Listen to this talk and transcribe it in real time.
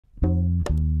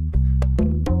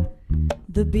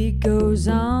The beat goes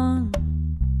on,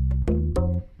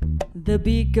 the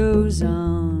beat goes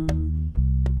on.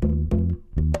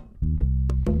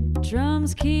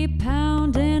 Drums keep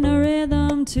pounding a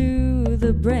rhythm to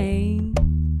the brain.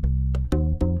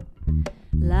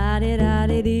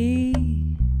 La-di-da-di-dee,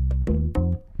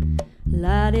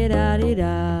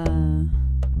 la-di-da-di-da.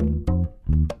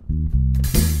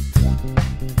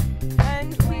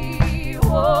 And we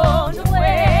won't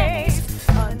waste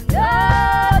another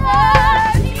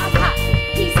tea. I'm hot,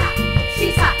 he's hot,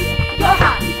 she's hot, you're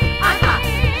hot, I'm hot,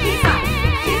 he's hot,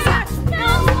 she's hot. No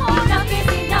more, enough is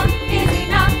enough, is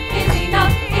enough, is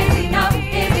enough, is enough,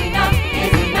 is enough,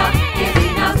 is enough, is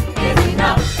enough, is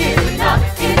enough, is enough,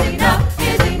 is enough,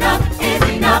 is enough, is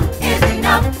enough, is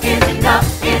enough, is enough,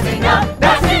 is enough,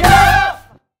 that's enough!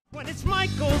 When it's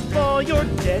Michael's ball, you're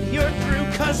dead, you're through,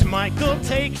 'cause Michael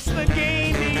takes the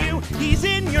game to you. He's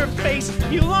in your face,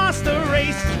 you lost the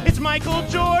race. It's Michael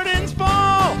Jordan's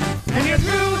ball. And you're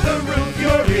through the roof,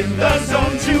 you're in the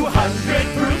zone. 200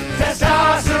 proof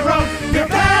testosterone. You're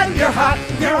bad, you're hot,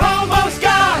 you're almost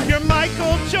gone. You're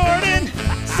Michael Jordan.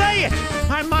 Say it.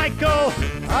 I'm Michael.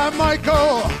 I'm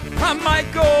Michael. I'm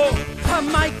Michael.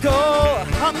 I'm Michael.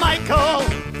 I'm Michael.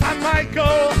 I'm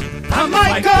Michael. I'm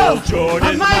Michael Jordan.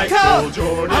 I'm Michael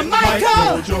Jordan. I'm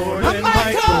Michael Jordan. I'm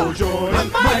Michael Jordan.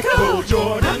 I'm Michael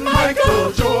Jordan. I'm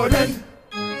Michael Jordan.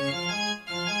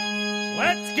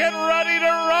 Let's get ready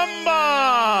to rumba.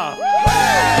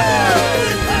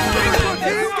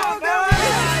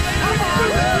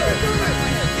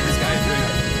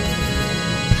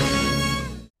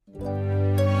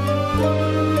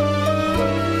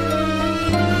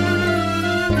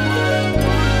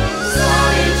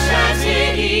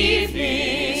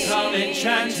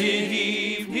 Enchanted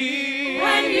evening,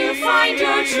 when you find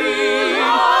your true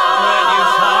love.